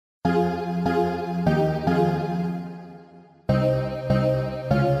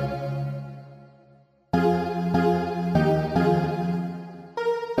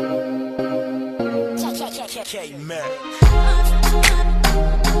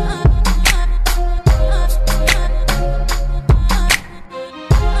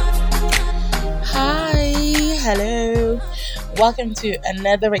Welcome to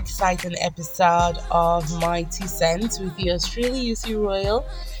another exciting episode of My Two Cents with yours truly, UC Royal.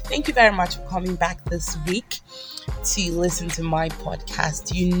 Thank you very much for coming back this week to listen to my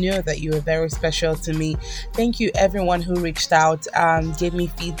podcast. You know that you are very special to me. Thank you everyone who reached out, gave me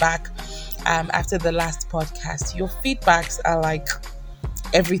feedback after the last podcast. Your feedbacks are like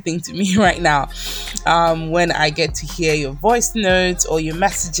everything to me right now. When I get to hear your voice notes or your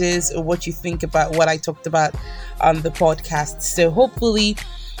messages or what you think about what I talked about on the podcast. So hopefully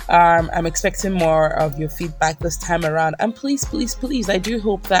I'm expecting more of your feedback this time around. And please, I do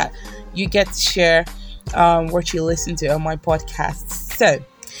hope that you get to share what you listen to on my podcast. So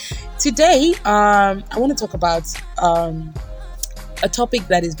today I want to talk about a topic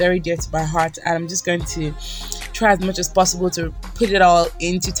that is very dear to my heart, and I'm just going to try as much as possible to put it all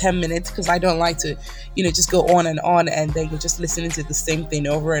into 10 minutes because I don't like to, just go on and then you're just listening to the same thing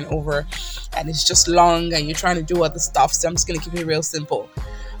over and over and it's just long and you're trying to do other stuff. So I'm just going to keep it real simple.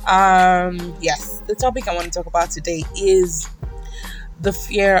 Yes, the topic I want to talk about today is the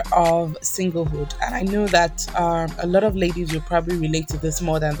fear of singlehood. And I know that a lot of ladies will probably relate to this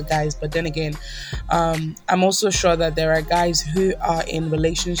more than the guys, but then again, I'm also sure that there are guys who are in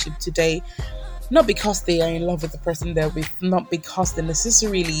relationship today, not because they are in love with the person they're with, not because they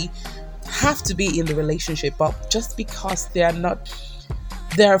necessarily have to be in the relationship, but just because they're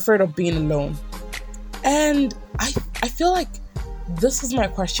afraid of being alone. And I feel like this is my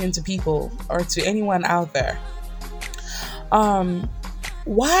question to people or to anyone out there.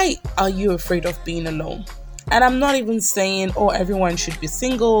 Why are you afraid of being alone? And I'm not even saying, everyone should be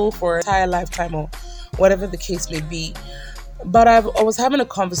single for an entire lifetime or whatever the case may be. But I was having a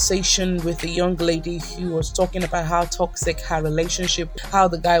conversation with a young lady who was talking about how toxic her relationship, how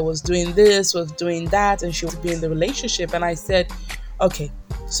the guy was doing this, was doing that, and she was being in the relationship. And I said, okay,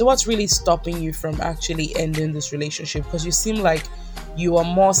 so what's really stopping you from actually ending this relationship? Because you seem like you are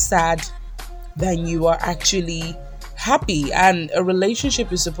more sad than you are actually happy. And a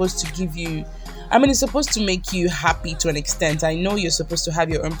relationship is supposed to give you, it's supposed to make you happy to an extent. I know you're supposed to have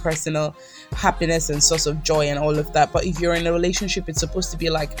your own personal happiness and source of joy and all of that, but if you're in a relationship, it's supposed to be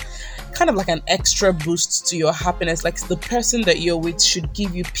like kind of like an extra boost to your happiness. Like the person that you're with should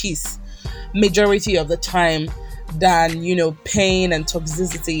give you peace majority of the time than pain and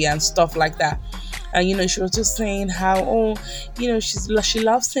toxicity and stuff like that. And she was just saying how she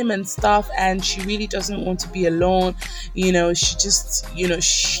loves him and stuff, and she really doesn't want to be alone. She just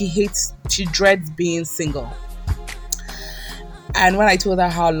she dreads being single. And when I told her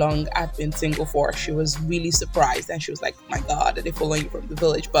how long I've been single for, she was really surprised, and she was like, "My God, are they following you from the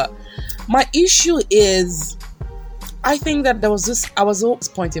village?" But my issue is, I think that I was always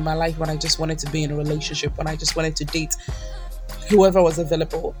point in my life when I just wanted to be in a relationship, when I just wanted to date whoever was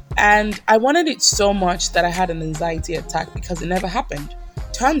available. And I wanted it so much that I had an anxiety attack because it never happened.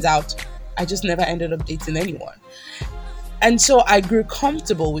 Turns out, I just never ended up dating anyone. And so I grew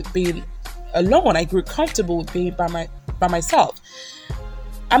comfortable with being alone. I grew comfortable with being by myself.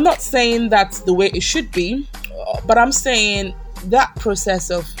 I'm not saying that's the way it should be, but I'm saying that process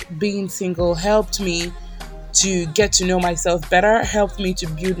of being single helped me to get to know myself better, helped me to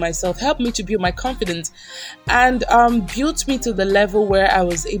build myself, helped me to build my confidence, and built me to the level where I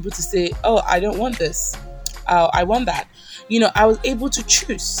was able to say, I don't want this, I want that. I was able to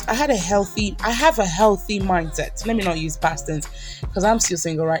choose. I have a healthy mindset. Let me not use past tense because I'm still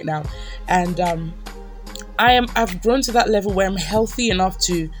single right now, and I've grown to that level where I'm healthy enough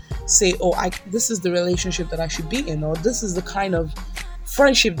to say, this is the relationship that I should be in, or this is the kind of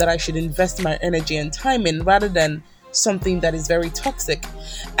friendship that I should invest my energy and time in, rather than something that is very toxic.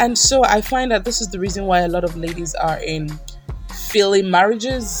 And so I find that this is the reason why a lot of ladies are in failing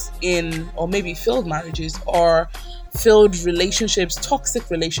marriages, or maybe failed marriages, or failed relationships, toxic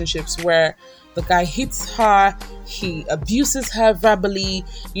relationships, where the guy hits her, he abuses her verbally,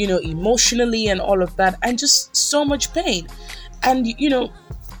 emotionally and all of that, and just so much pain. And,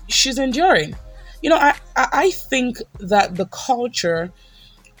 she's enduring. I think that the culture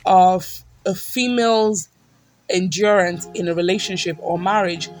of a female's endurance in a relationship or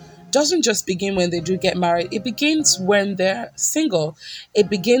marriage doesn't just begin when they do get married. It begins when they're single. It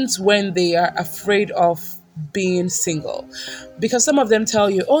begins when they are afraid of being single, because some of them tell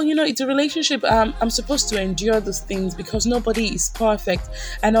you, it's a relationship, I'm supposed to endure those things because nobody is perfect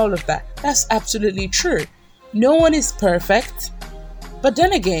and all of that. That's absolutely true. No one is perfect, but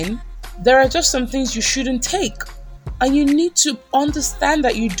then again, there are just some things you shouldn't take, and you need to understand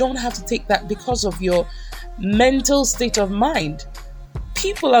that you don't have to take that because of your mental state of mind.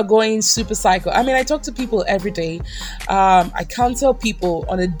 People are going super psycho. I talk to people every day. I counsel people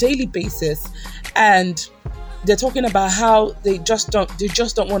on a daily basis, and they're talking about how they just don't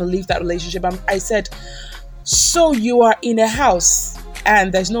want to leave that relationship. I said, so you are in a house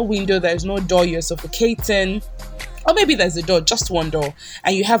and there's no window, there's no door, you're suffocating, or maybe there's a door, just one door,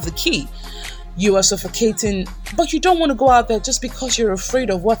 and you have the key. You are suffocating, but you don't want to go out there just because you're afraid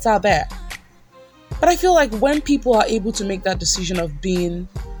of what's out there. But I feel like when people are able to make that decision of being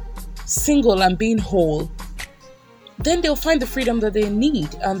single and being whole, then they'll find the freedom that they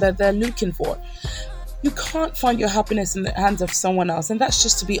need and that they're looking for. You can't find your happiness in the hands of someone else. And that's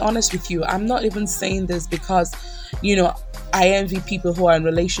just to be honest with you. I'm not even saying this because, I envy people who are in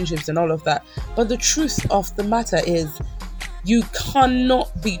relationships and all of that. But the truth of the matter is, you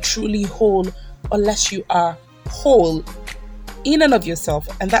cannot be truly whole unless you are whole in and of yourself.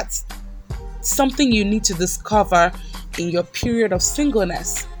 And that's something you need to discover in your period of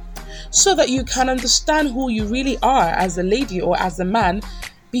singleness, so that you can understand who you really are as a lady or as a man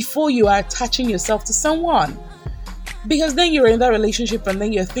before you are attaching yourself to someone. Because then you're in that relationship and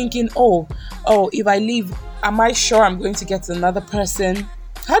then you're thinking, oh, if I leave, am I sure I'm going to get another person?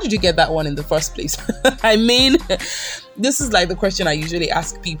 How did you get that one in the first place? I mean, this is like the question I usually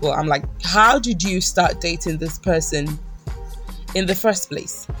ask people. I'm like, how did you start dating this person in the first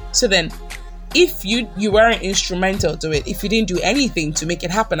place? So then, if you weren't instrumental to it, if you didn't do anything to make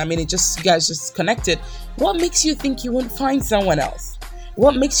it happen, I mean, you guys just connected, what makes you think you won't find someone else?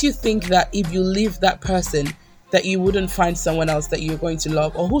 What makes you think that if you leave that person, that you wouldn't find someone else that you're going to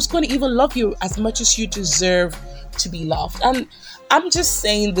love, or who's going to even love you as much as you deserve to be loved? And I'm just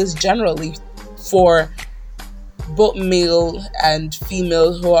saying this generally for both male and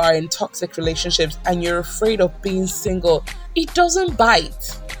female who are in toxic relationships and you're afraid of being single. It doesn't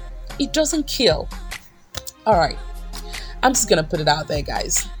bite. It doesn't kill. All right. I'm just going to put it out there,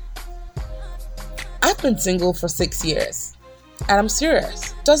 guys. I've been single for 6 years. And I'm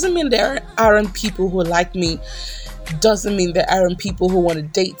serious. Doesn't mean there aren't people who like me. Doesn't mean there aren't people who want to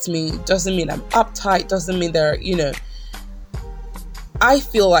date me. Doesn't mean I'm uptight. Doesn't mean there, I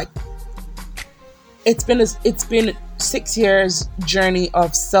feel like it's been 6 years journey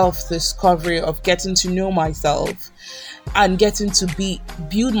of self-discovery, of getting to know myself and getting to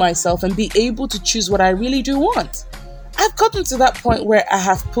build myself and be able to choose what I really do want. I've gotten to that point where I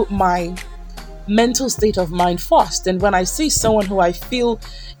have put my mental state of mind first, and when I see someone who I feel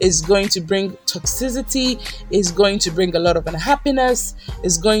is going to bring toxicity, is going to bring a lot of unhappiness,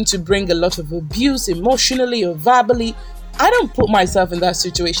 is going to bring a lot of abuse emotionally or verbally, I don't put myself in that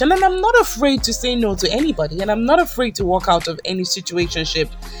situation. And I'm not afraid to say no to anybody, and I'm not afraid to walk out of any situationship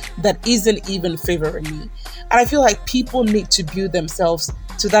that isn't even favoring me. And I feel like people need to build themselves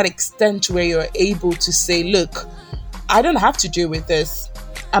to that extent where you're able to say, look, I don't have to deal with this.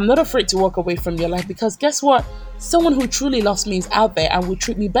 I'm not afraid to walk away from your life, because guess what? Someone who truly loves me is out there and will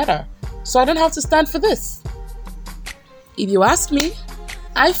treat me better. So I don't have to stand for this. If you ask me,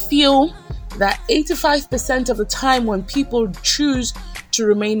 I feel that 85% of the time when people choose to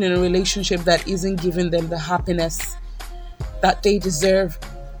remain in a relationship that isn't giving them the happiness that they deserve,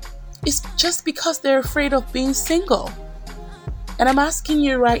 it's just because they're afraid of being single. And I'm asking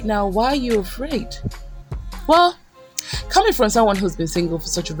you right now, why are you afraid? Well, coming from someone who's been single for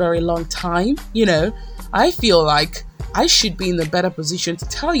such a very long time, I feel like I should be in a better position to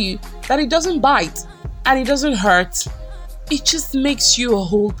tell you that it doesn't bite and it doesn't hurt. It just makes you a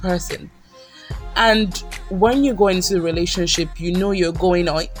whole person. And when you go into a relationship, you're going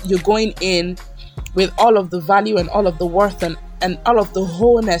in with all of the value and all of the worth and all of the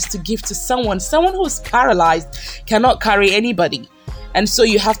wholeness to give to someone who's paralyzed, cannot carry anybody. And so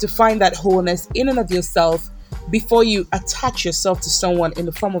you have to find that wholeness in and of yourself before you attach yourself to someone in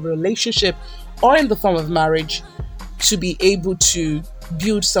the form of a relationship or in the form of marriage, to be able to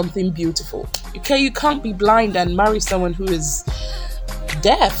build something beautiful. Okay, you can't be blind and marry someone who is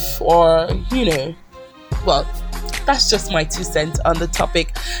deaf or, well, that's just my 2 cents on the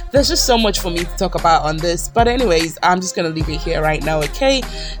topic. There's just so much for me to talk about on this. But anyways, I'm just going to leave it here right now, okay?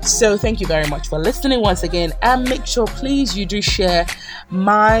 So thank you very much for listening once again. And make sure, please, you do share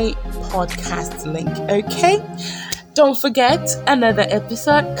my podcast link, okay? Don't forget, another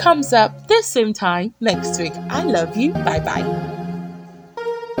episode comes up this same time next week. I love you. Bye-bye.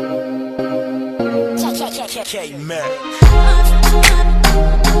 K-Man.